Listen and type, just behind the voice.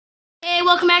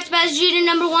welcome back to Baz Jr.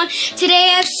 #1.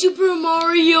 Today I have Super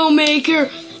Mario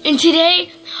Maker, and today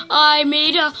I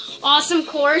made an awesome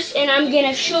course, and I'm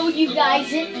gonna show you guys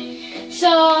it.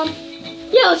 So,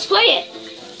 yeah, let's play it.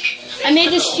 I made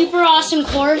this super awesome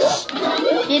course.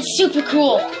 It's super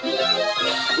cool.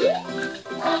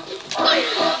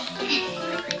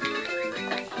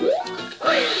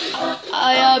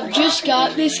 I just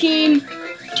got this game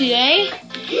today,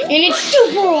 and it's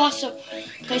super awesome.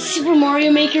 Because Super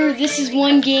Mario Maker, this is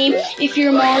one game, if you're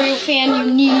a Mario fan,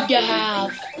 you need to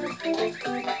have.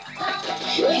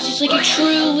 It's just like a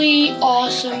truly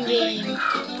awesome game.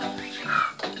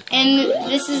 And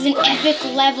this is an epic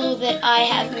level that I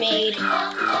have made.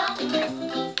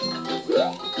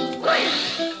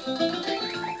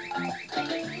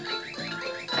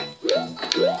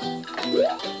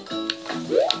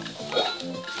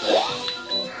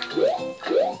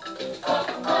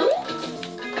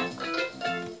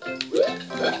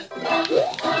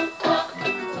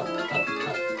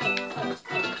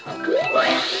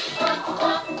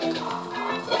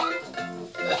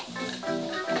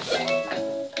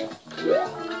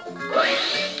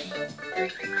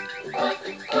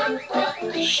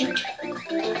 Shoot.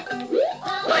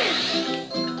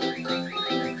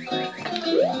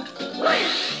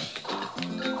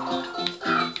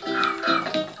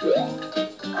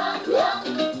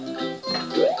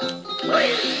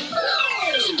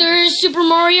 So there's Super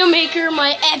Mario Maker,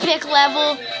 my epic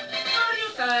level.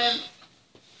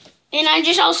 And I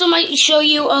just also might show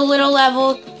you a little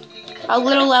level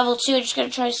too. I just gotta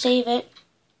try to save it.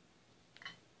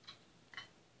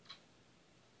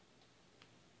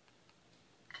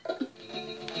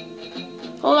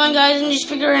 Hold on, guys, I'm just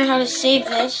figuring out how to save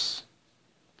this.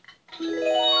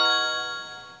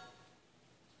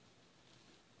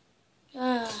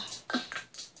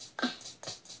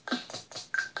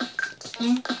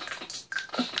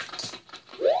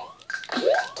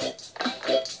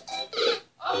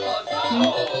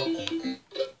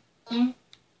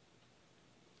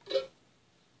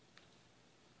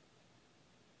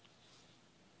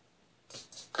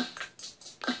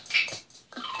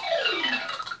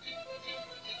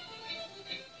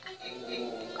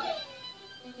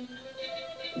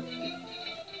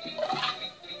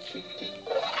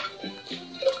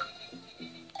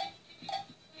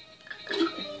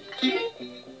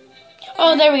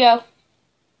 Oh, there we go.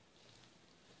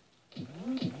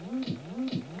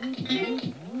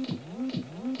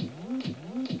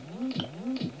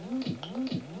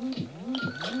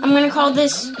 I'm gonna call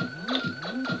this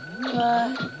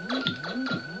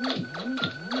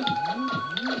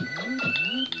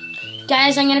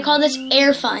guys, I'm gonna call this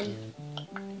Air Fun.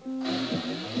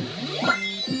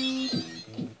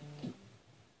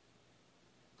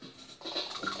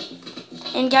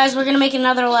 And guys, we're gonna make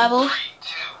another level.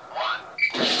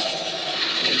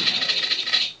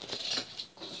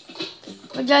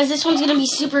 But guys, this one's gonna be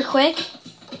super quick.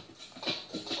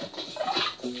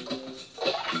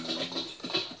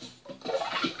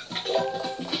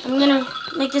 I'm gonna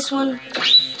make this one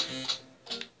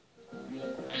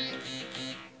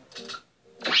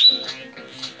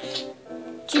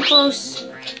too close.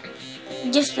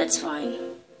 Just that's fine.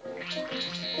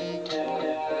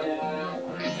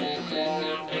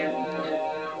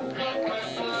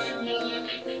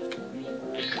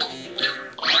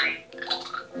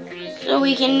 So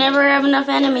we can never have enough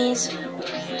enemies.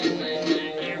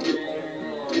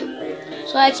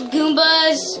 So I had some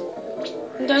Goombas.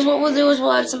 And guys, what we'll do is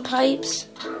we'll add some pipes.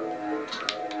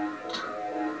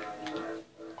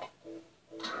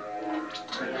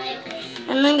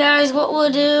 And then guys, what we'll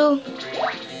do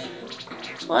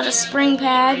is we'll add a spring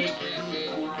pad.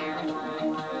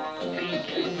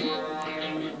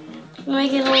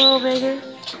 Make it a little bigger.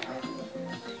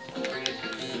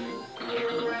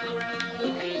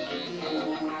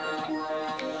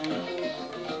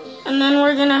 And then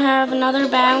we're gonna have another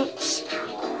bounce.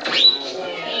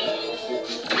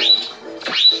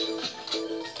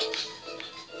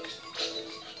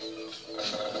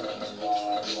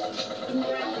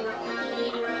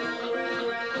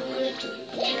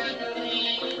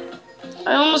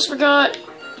 I almost forgot.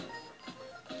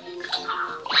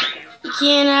 You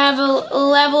can't have a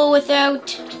level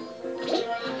without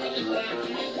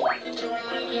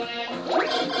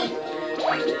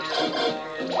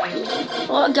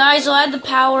well, guys, I'll add the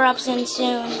power-ups in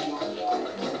soon.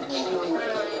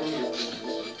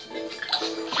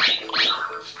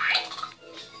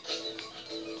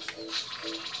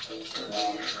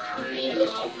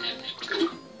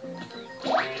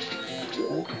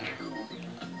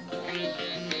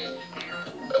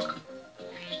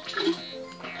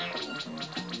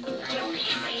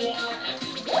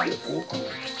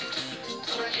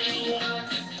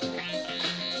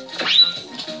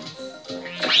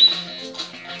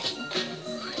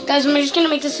 Guys, I'm just gonna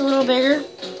make this a little bigger.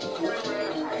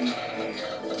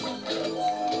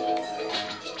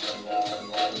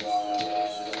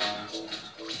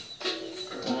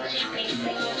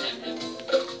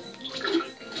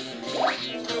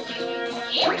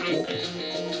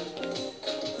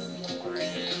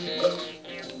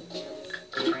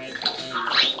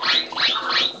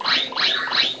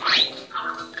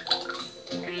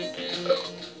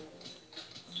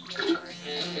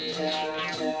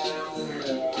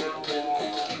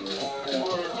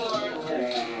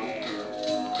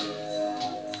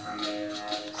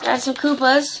 Add some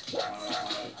Koopas.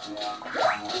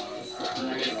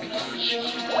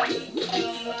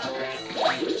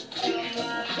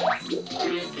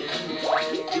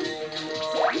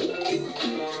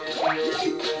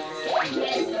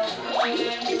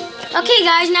 Okay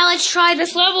guys, now let's try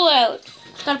this level out.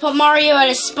 Just gotta put Mario at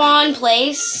a spawn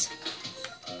place.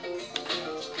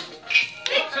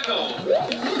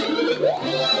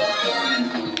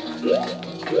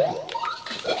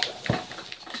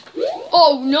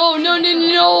 Oh no, no, no,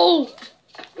 no!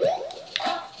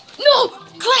 No!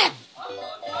 Crap!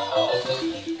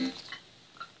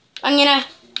 I'm gonna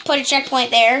put a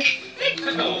checkpoint there.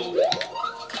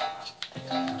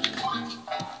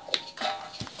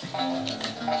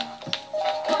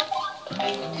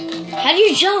 How do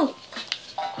you jump?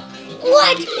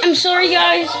 What? I'm sorry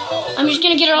guys. I'm just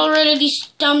gonna get all rid of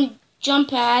these dumb jump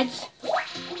pads.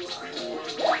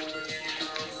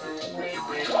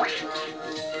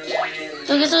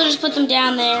 So I guess I'll just put them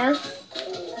down there.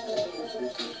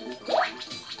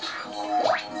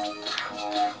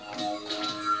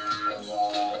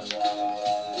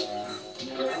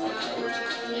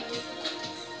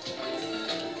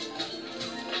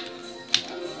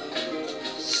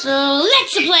 So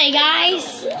let's play,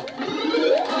 guys.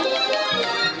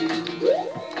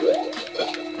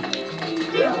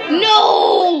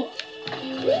 No!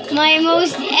 My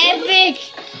most epic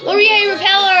Orion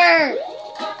repeller.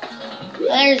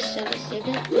 That is so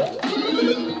stupid.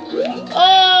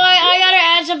 Oh, I gotta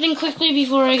add something quickly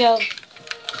before I go.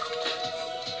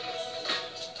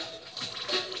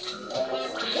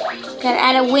 Gotta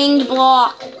add a winged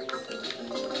block.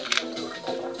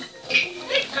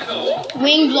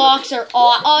 Winged blocks are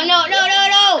aw- Oh no, no, no,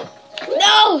 no!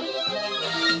 No!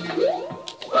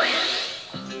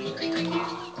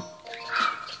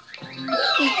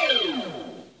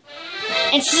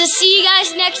 And so see you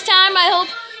guys next time.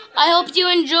 I hope you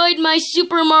enjoyed my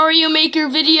Super Mario Maker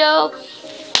video.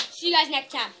 See you guys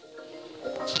next time.